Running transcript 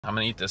I'm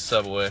gonna eat this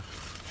Subway.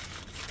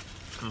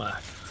 My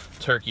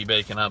turkey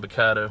bacon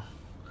avocado.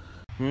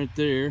 Right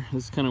there,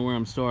 this is kind of where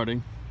I'm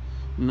starting.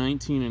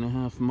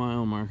 19.5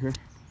 mile marker.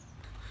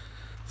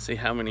 See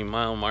how many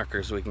mile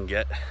markers we can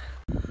get.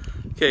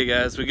 Okay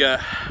guys, we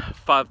got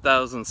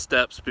 5,000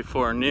 steps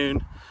before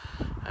noon.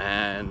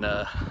 And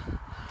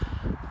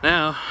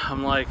now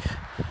I'm like,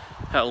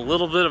 got a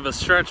little bit of a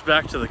stretch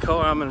back to the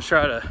car. I'm gonna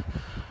try to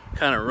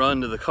kind of run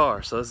to the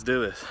car, so let's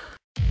do this.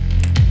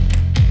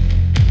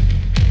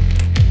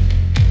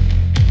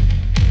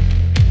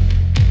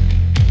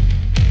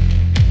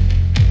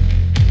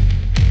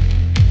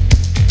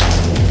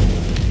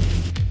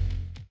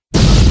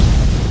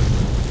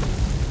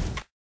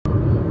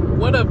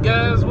 What up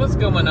guys, what's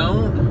going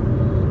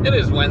on? It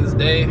is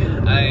Wednesday.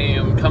 I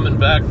am coming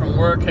back from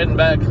work, heading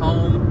back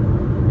home.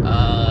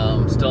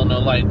 Still no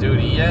light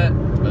duty yet,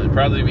 but it'll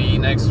probably be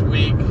next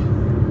week.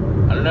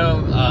 I don't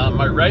know,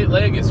 my right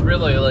leg is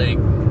really like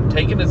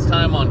taking its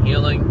time on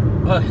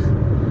healing. But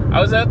I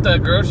was at the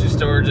grocery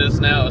store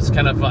just now. It's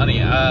kind of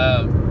funny.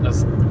 I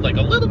was like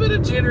a little bit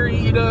of jittery,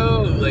 you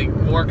know, like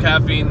more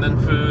caffeine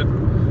than food.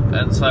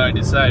 And so I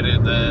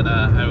decided that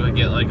I would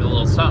get like a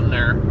little something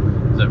there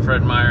at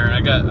Fred Meyer.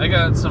 I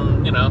got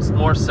some, you know, some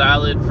more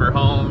salad for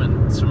home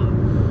and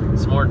some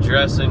more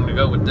dressing to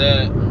go with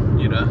that,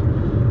 you know.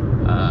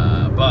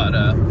 Bought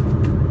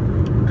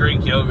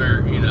Greek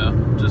yogurt, you know,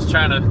 just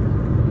trying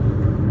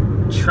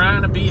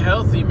to be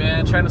healthy,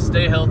 man, trying to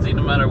stay healthy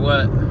no matter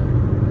what.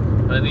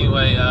 But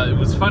anyway, it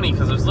was funny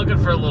because I was looking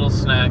for a little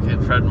snack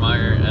at Fred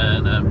Meyer,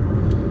 and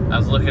I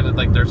was looking at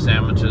like their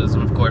sandwiches,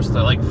 and of course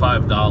they're like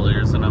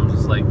 $5, and I'm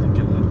just like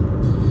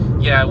thinking,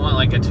 yeah, I want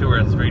like a $2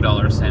 or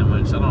 $3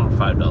 sandwich. I don't want a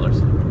 $5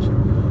 sandwich.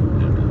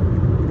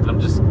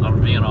 And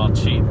I'm being all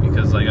cheap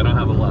because like I don't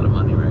have a lot of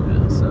money right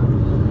now. So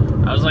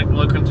I was like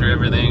looking through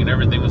everything, and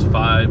everything was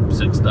 $5,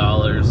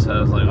 $6. So I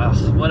was like,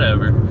 oh,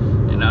 whatever.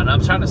 You know, and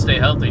I'm trying to stay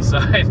healthy. So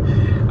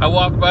I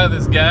walked by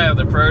this guy at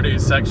the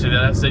produce section,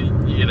 and I said,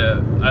 you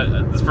know,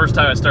 the first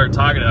time I started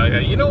talking to him, I go,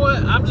 you know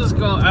what?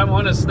 I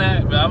want a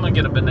snack, but I'm gonna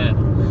get a banana.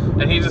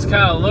 And he just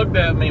kind of looked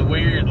at me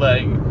weird,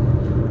 like,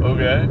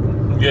 okay.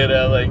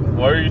 Like,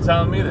 why are you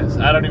telling me this?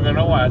 I don't even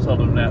know why I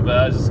told him that,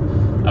 but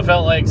I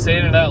felt like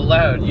saying it out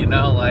loud, you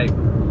know, like,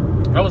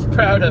 I was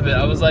proud of it.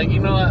 I was like, you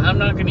know what, I'm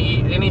not going to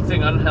eat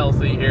anything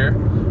unhealthy here.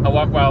 I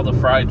walk by all the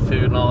fried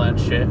food and all that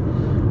shit.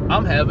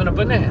 I'm having a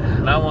banana,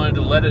 and I wanted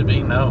to let it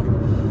be known.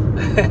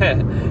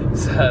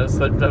 So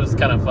that was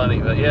kind of funny,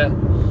 but yeah,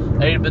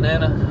 I ate a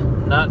banana,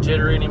 not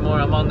jittery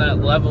anymore. I'm on that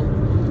level.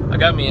 I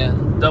got me a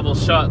double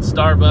shot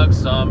Starbucks,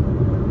 so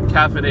I'm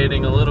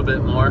caffeinating a little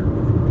bit more.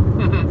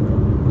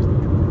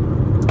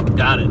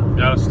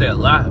 Gotta stay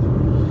alive.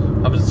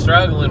 I was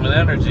struggling with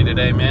energy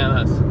today, man.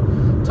 I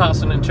was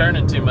tossing and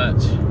turning too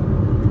much.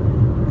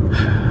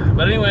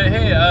 But anyway,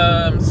 hey,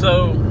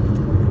 so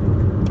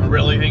I'm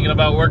really thinking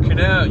about working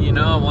out. You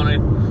know, I want to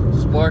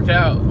just work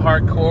out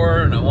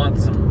hardcore, and I want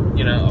some,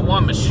 you know, I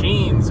want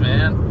machines,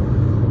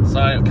 man. So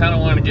I kind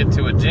of want to get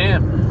to a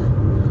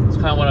gym. That's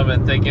kind of what I've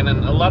been thinking.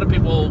 And a lot of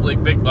people,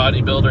 like big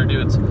bodybuilder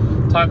dudes,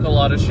 talk a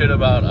lot of shit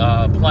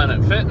about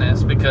Planet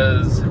Fitness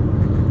because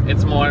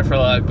it's more for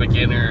like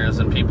beginners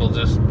and people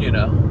just, you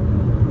know,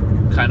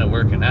 kind of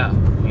working out,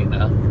 you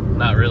know,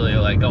 not really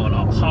like going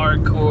all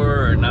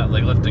hardcore or not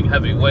like lifting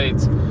heavy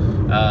weights.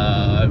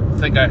 I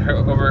think I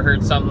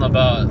overheard something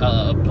about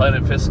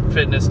Planet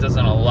Fitness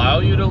doesn't allow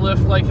you to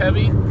lift like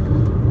heavy,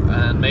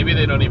 and maybe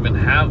they don't even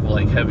have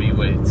like heavy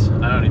weights.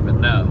 I don't even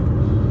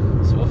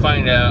know, so we'll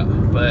find out.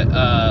 But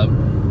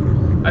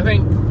I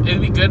think it'd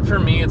be good for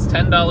me. It's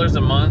 $10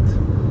 a month.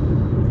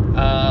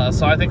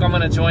 So I think I'm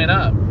going to join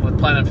up with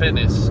Planet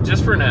Fitness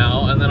just for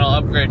now, and then I'll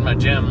upgrade my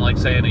gym, like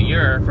say in a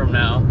year from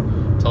now,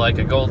 to like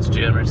a Gold's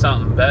Gym or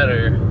something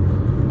better,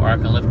 or I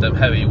can lift them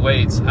heavy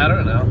weights. I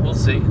don't know. We'll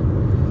see.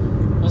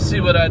 We'll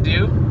see what I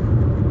do.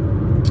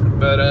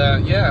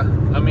 But yeah,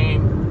 I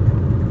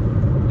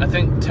mean, I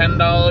think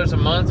 $10 a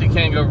month, you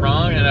can't go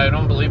wrong, and I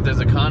don't believe there's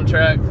a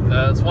contract.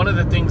 It's one of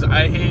the things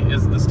I hate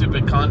is the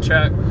stupid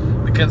contract,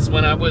 because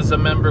when I was a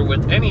member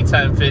with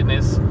Anytime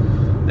Fitness,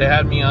 they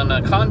had me on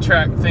a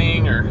contract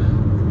thing, or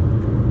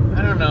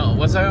I don't know,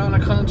 was I on a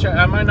contract?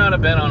 I might not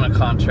have been on a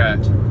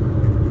contract.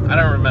 I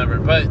don't remember,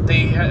 but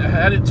they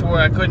had it to where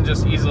I couldn't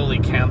just easily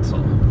cancel,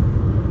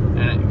 and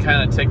it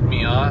kind of ticked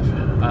me off.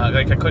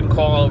 Like I couldn't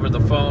call over the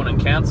phone and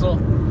cancel.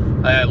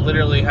 I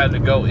literally had to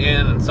go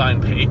in and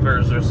sign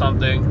papers or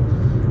something,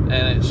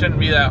 and it shouldn't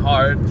be that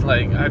hard.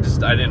 Like I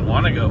didn't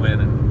want to go in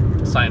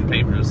and sign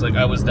papers. Like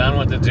I was done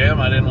with the gym.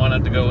 I didn't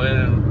want to go in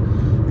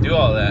and do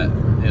all that.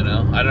 You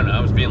know, I don't know, I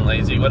was being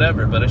lazy,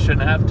 whatever, but I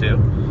shouldn't have to.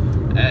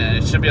 And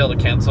it should be able to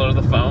cancel over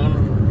the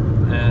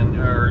phone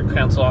or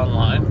cancel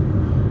online.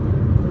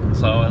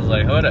 So I was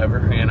like,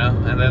 whatever, you know.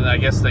 And then I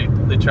guess they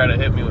try to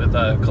hit me with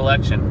a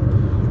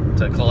collection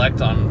to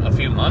collect on a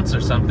few months or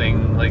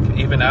something, like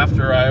even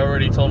after I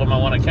already told them I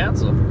want to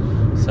cancel.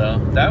 So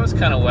that was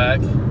kind of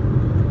whack.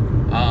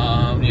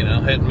 You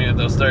know, hitting me with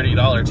those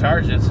 $30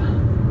 charges.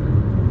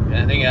 And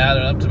I think it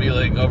added up to be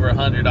like over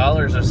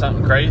 $100 or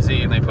something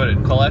crazy, and they put it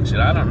in collection.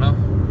 I don't know.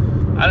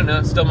 I don't know,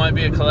 it still might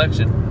be a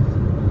collection.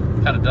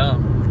 Kind of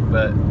dumb,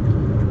 but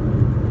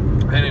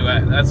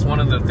anyway, that's one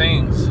of the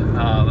things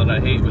that I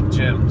hate with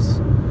gyms,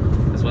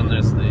 is when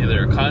there's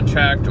either a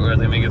contract or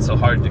they make it so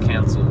hard to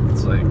cancel.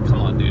 It's like,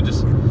 come on, dude,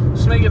 just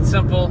make it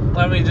simple.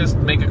 Let me just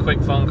make a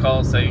quick phone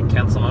call, say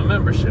cancel my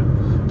membership.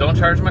 Don't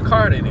charge my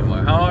card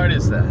anymore. How hard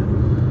is that?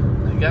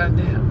 Like,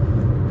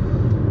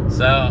 goddamn.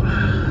 So,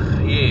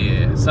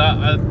 yeah. So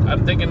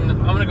I'm thinking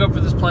I'm gonna go for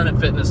this Planet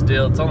Fitness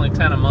deal. It's only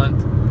 $10 a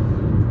month.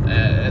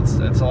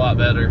 It's a lot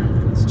better.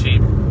 It's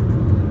cheap.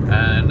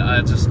 And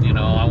I just, you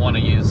know, I want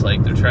to use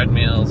like their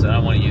treadmills, and I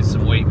want to use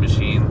some weight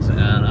machines, and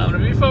I'm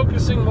going to be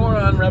focusing more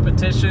on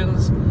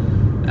repetitions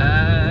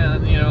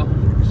and, you know,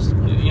 just,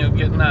 you know,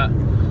 getting that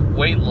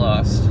weight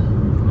loss,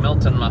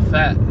 melting my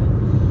fat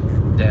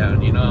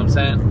down, you know what I'm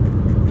saying?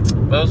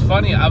 But it was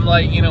funny, I'm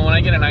like, you know, when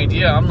I get an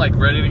idea, I'm like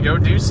ready to go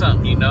do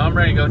something, you know, I'm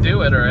ready to go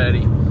do it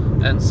already.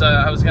 And so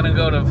I was going to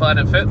go to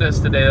Planet Fitness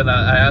today, and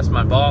I asked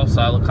my boss,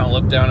 so I kind of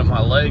looked down at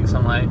my legs,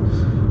 I'm like,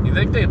 you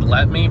think they'd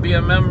let me be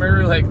a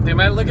member? Like, they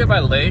might look at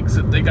my legs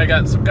and think I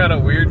got some kind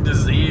of weird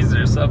disease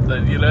or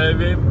something, you know what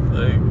I mean?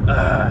 Like,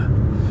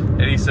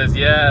 And he says,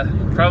 yeah,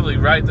 you're probably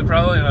right. They're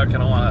probably not going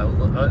to want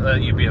to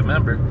let you be a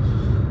member.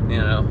 You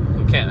know,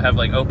 you can't have,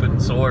 like, open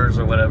sores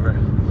or whatever.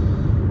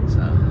 So,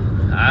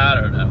 I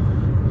don't know.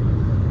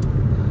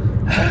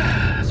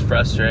 It's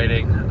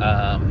frustrating.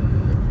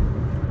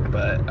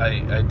 But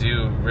I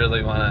do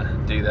really want to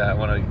do that. I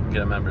want to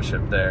get a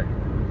membership there.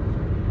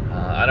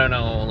 I don't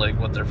know, like,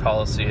 what their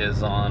policy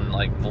is on,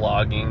 like,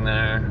 vlogging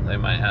there. They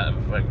might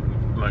have, like,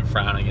 might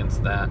frown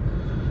against that.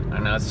 I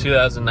know it's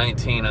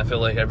 2019. I feel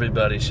like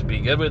everybody should be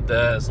good with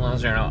that, as long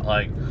as you're not,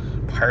 like,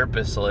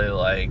 purposely,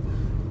 like,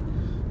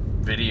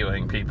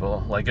 videoing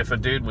people. Like, if a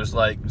dude was,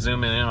 like,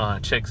 zooming in on a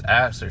chick's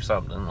ass or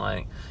something,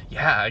 like,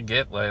 yeah, I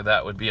get, like,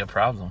 that would be a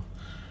problem.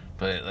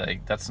 But,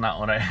 like, that's not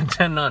what I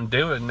intend on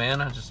doing,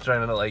 man. I'm just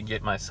trying to, like,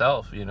 get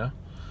myself, you know?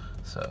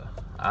 So,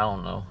 I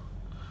don't know.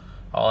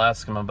 I'll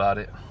ask them about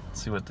it,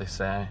 see what they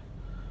say.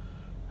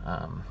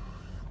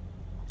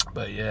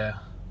 But yeah,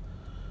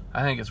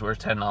 I think it's worth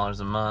 $10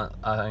 a month.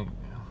 I think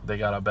they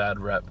got a bad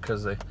rep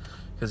because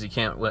you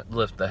can't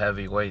lift the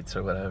heavy weights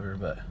or whatever.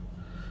 But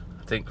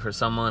I think for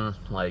someone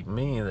like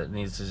me that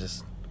needs to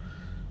just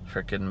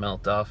freaking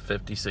melt off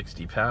 50,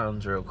 60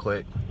 pounds real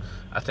quick,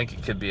 I think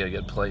it could be a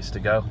good place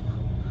to go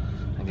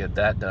and get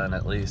that done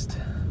at least.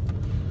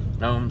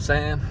 Know what I'm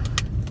saying?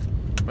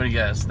 What do you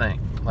guys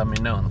think? Let me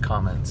know in the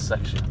comments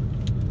section.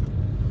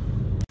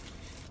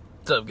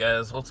 What's up,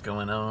 guys? What's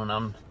going on?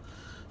 I'm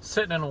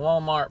sitting in a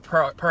Walmart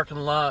parking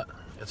lot.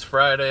 It's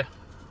Friday.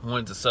 I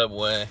went to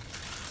Subway.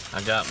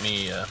 I got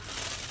me a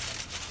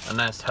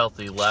nice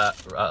healthy wrap.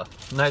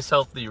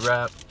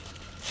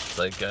 It's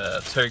like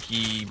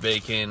turkey,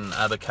 bacon,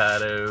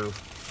 avocado,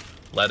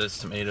 lettuce,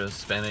 tomatoes,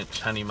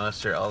 spinach, honey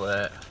mustard, all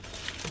that.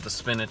 With the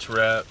spinach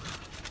wrap.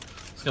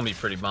 It's gonna be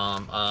pretty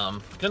bomb.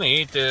 Gonna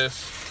eat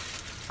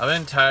this. I've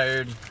been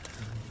tired,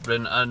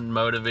 been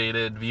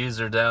unmotivated.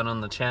 Views are down on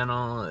the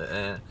channel,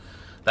 and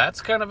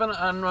that's kind of an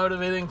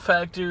unmotivating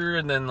factor.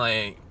 And then,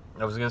 like,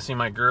 I was gonna see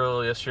my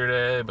girl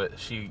yesterday, but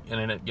she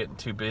ended up getting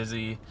too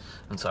busy,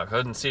 and so I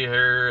couldn't see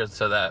her, and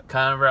so that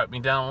kind of brought me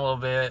down a little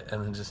bit.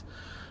 And then just,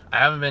 I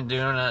haven't been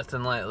doing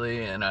nothing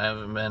lately, and I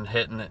haven't been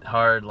hitting it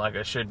hard like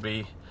I should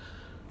be.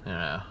 You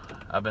know,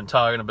 I've been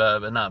talking about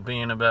it, but not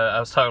being about it. I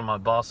was talking to my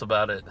boss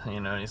about it, you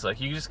know, and he's like,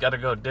 you just gotta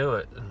go do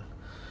it, and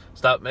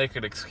stop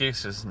making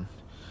excuses. And,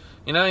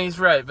 you know, he's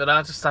right, but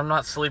I'm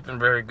not sleeping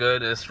very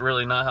good. It's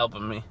really not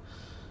helping me.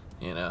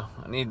 You know,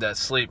 I need that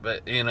sleep,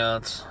 but, you know,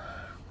 it's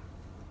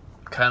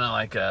kind of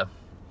like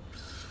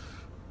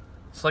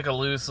it's like a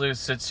lose-lose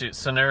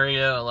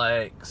scenario.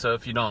 Like, so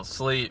if you don't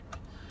sleep,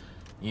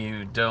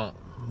 you don't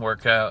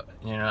work out,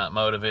 you're not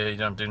motivated, you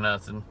don't do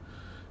nothing.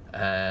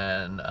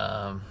 And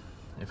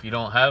if you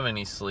don't have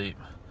any sleep,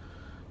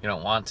 you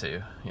don't want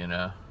to, you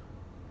know.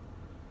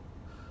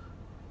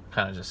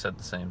 Kind of just said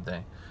the same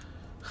thing.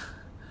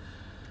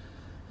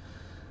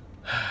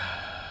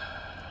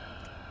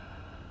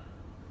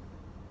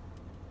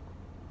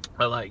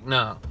 But, like,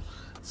 no.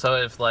 So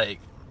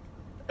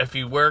if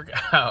you work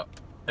out,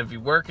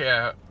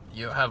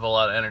 you have a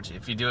lot of energy.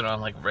 If you do it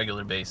on, like, a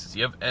regular basis,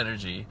 you have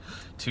energy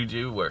to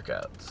do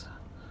workouts.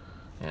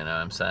 You know what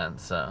I'm saying?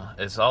 So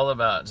it's all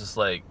about just,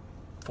 like,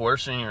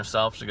 forcing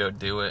yourself to go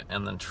do it,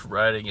 and then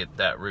try to get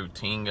that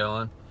routine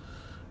going.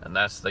 And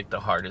that's, like,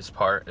 the hardest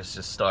part, is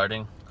just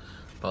starting.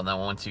 But then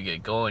once you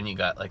get going, you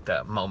got, like,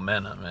 that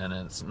momentum, and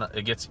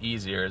it gets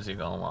easier as you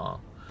go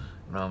along.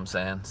 You know what I'm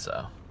saying?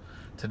 So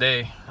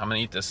today, I'm gonna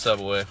eat this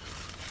Subway,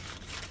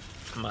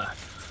 my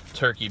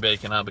turkey,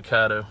 bacon,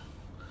 avocado,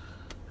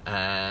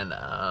 and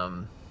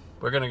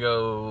we're gonna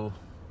go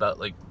about,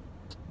 like,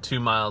 2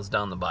 miles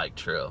down the bike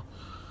trail.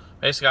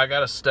 Basically, I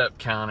got a step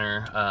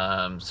counter,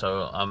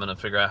 so I'm gonna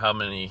figure out how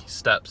many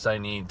steps I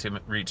need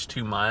to reach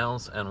 2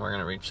 miles, and we're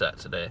gonna reach that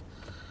today.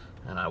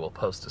 And I will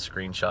post a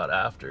screenshot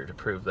after to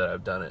prove that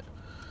I've done it.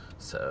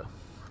 So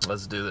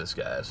let's do this,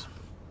 guys.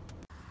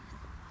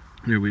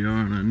 Here we are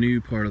on a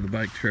new part of the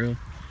bike trail.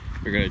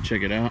 We're gonna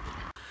check it out.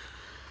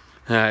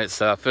 Alright,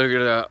 so I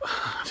figured out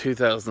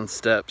 2,000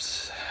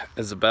 steps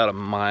is about a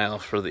mile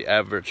for the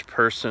average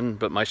person,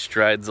 but my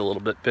stride's a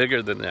little bit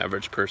bigger than the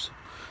average person,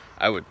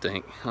 I would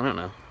think. I don't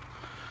know.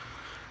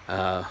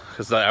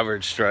 Because the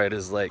average stride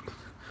is like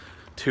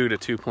 2 to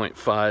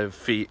 2.5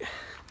 feet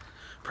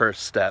per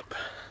step.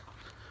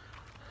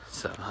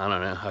 So, I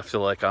don't know. I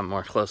feel like I'm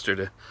more closer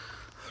to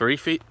 3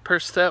 feet per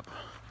step.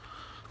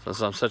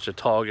 Since I'm such a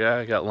tall guy,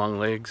 I got long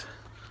legs.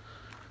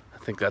 I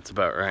think that's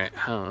about right.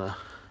 I don't know.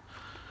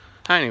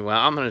 Anyway,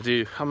 I'm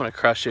gonna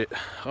crush it.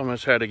 I'm gonna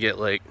try to get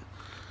like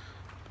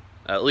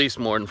at least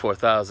more than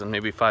 4,000,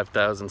 maybe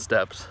 5,000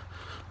 steps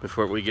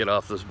before we get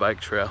off this bike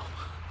trail.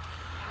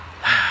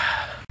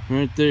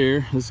 Right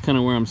there, this is kind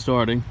of where I'm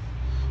starting.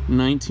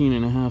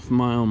 19.5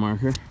 mile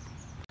marker.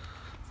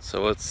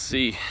 So let's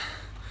see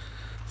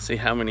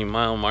how many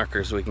mile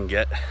markers we can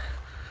get.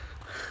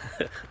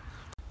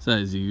 So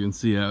as you can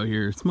see out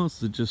here, it's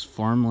mostly just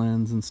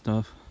farmlands and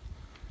stuff.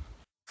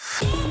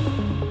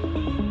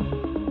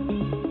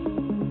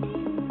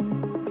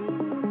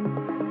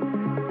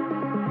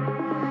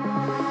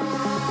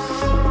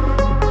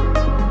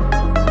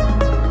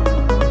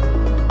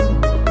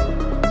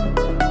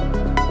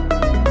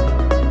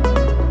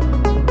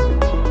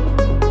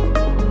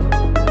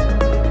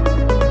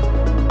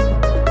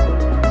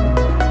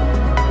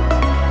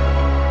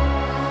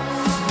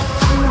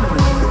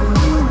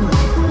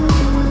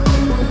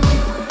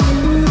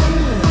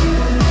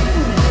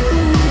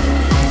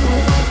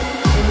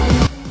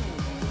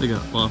 They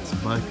got lots of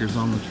bikers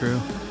on the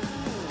trail.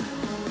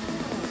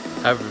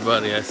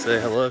 Everybody I say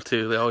hello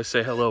to, they always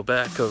say hello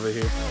back over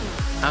here.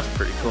 That's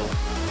pretty cool.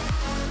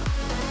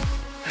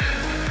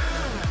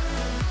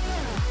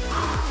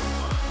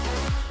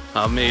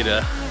 I've made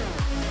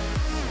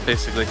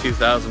basically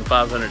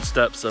 2,500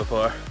 steps so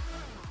far.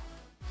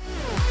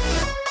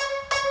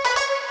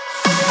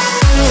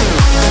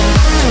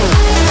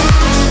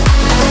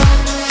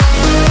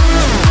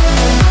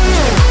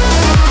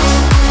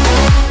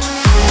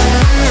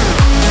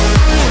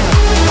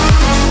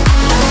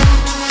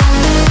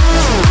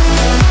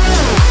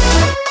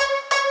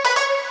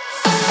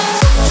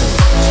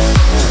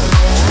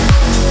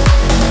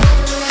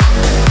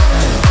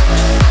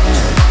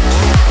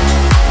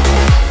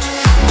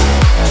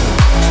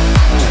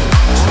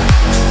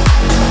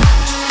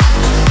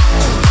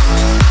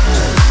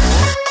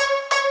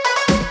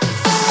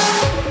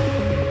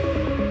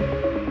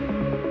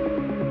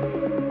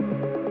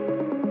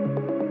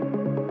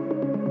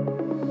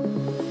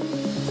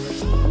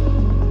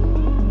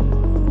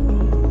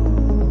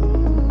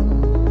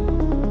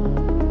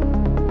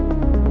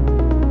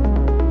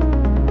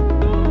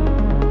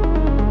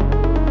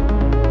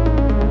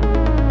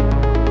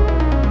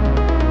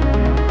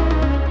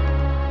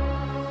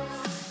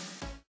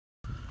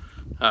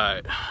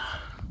 Alright,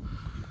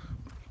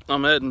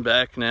 I'm heading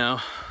back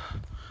now.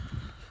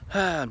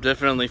 I'm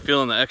definitely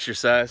feeling the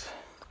exercise.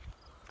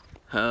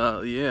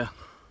 Yeah.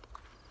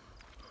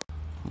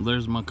 Well,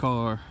 there's my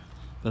car,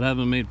 but I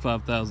haven't made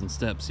 5,000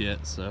 steps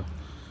yet, so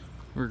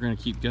we're gonna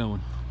keep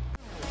going.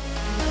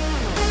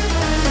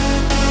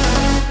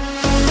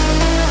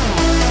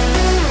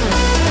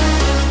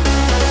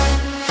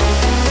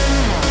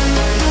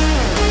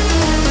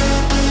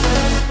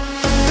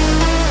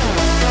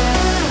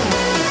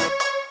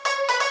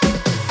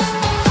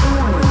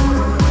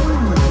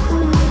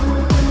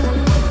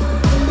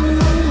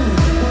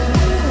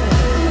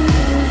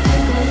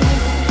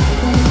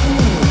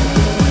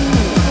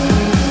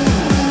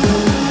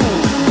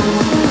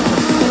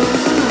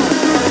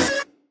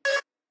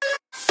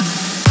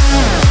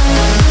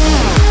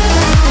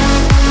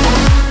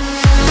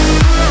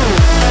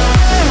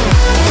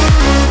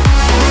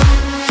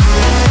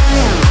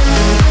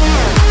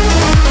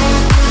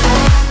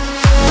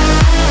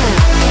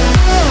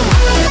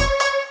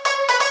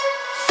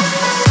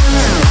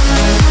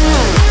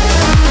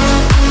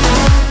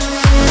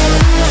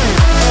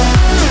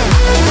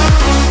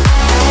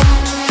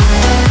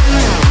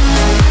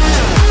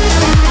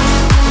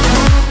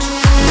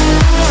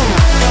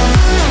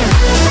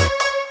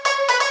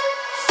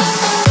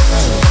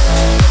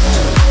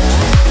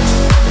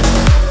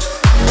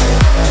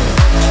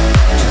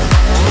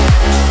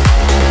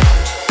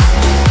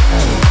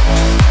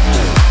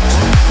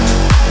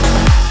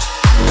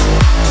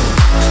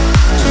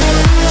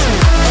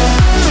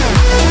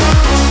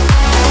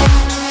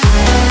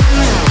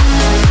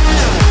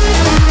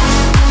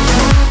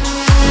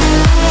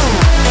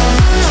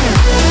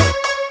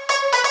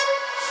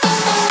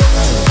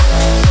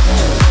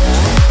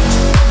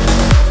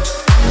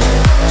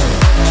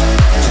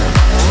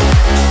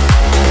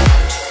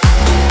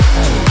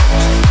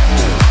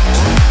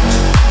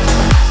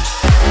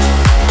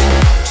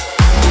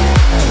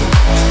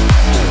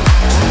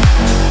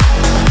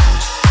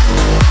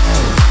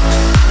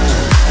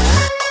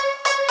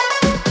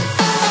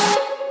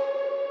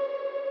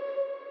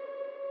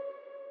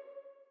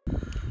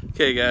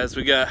 Okay guys,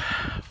 we got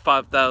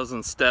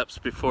 5,000 steps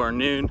before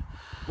noon,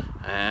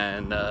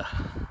 and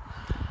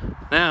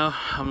now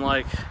I'm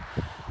like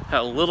at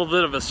a little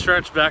bit of a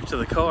stretch back to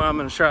the car. I'm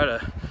gonna try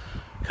to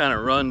kind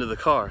of run to the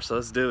car. So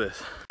let's do this.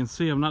 You can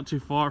see I'm not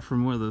too far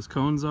from where those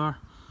cones are.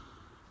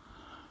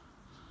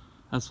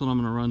 That's what I'm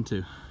gonna run to.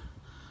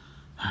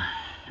 All right,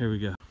 here we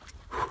go.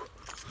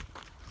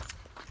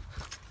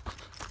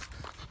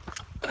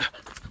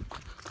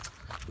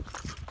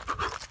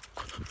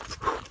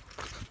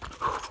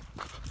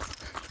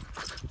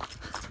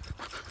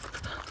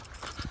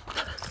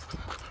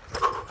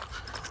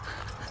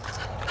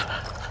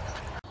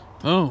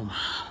 Boom.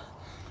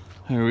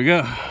 There we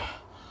go.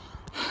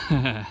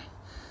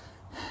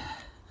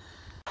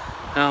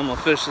 Now I'm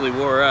officially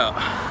wore out.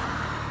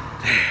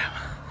 Damn.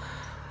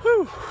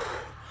 Whew.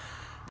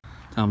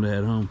 Time to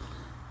head home.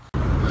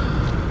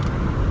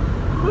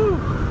 Whew.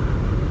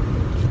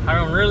 I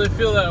don't really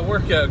feel that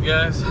workout,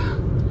 guys.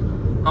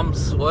 I'm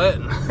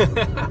sweating.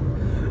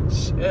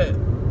 Shit.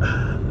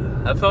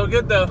 That felt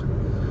good though.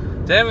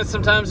 Damn it,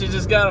 sometimes you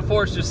just gotta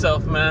force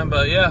yourself, man.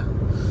 But yeah,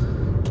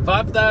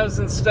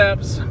 5,000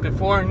 steps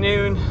before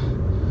noon.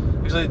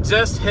 Actually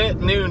just hit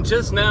noon,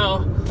 just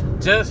now,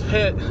 just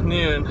hit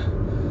noon.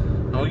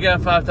 And we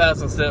got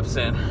 5,000 steps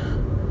in.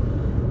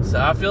 So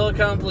I feel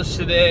accomplished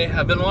today.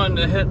 I've been wanting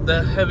to hit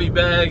the heavy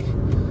bag.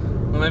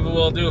 Maybe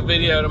we'll do a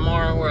video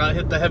tomorrow where I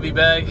hit the heavy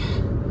bag.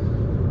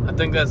 I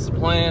think that's the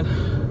plan.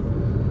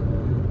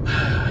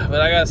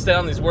 But I gotta stay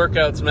on these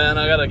workouts, man.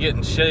 I gotta get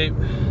in shape.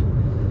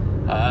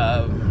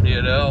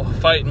 You know,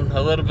 fighting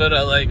a little bit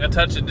of like a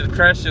touch of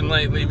depression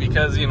lately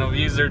because, you know,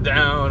 views are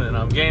down and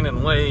I'm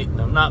gaining weight and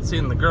I'm not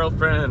seeing the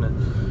girlfriend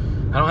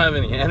and I don't have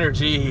any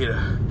energy.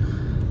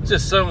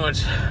 Just so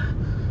much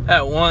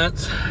at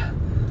once.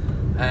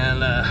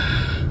 And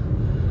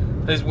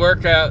these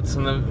workouts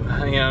and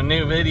the, you know,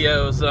 new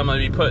videos that I'm gonna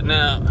be putting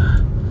out,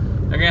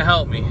 they're gonna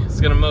help me.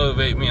 It's gonna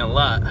motivate me a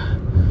lot.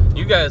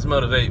 You guys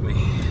motivate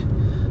me.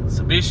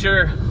 So be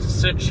sure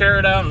to share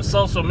it out on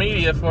social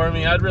media for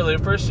me. I'd really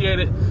appreciate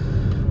it.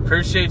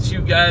 Appreciate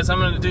you guys. I'm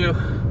gonna do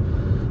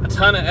a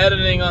ton of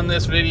editing on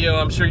this video.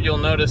 I'm sure you'll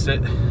notice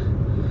it.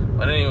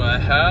 But anyway,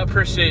 I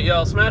appreciate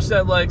y'all. Smash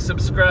that like,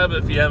 subscribe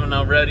if you haven't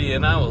already,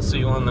 and I will see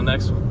you on the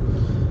next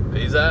one.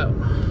 Peace out.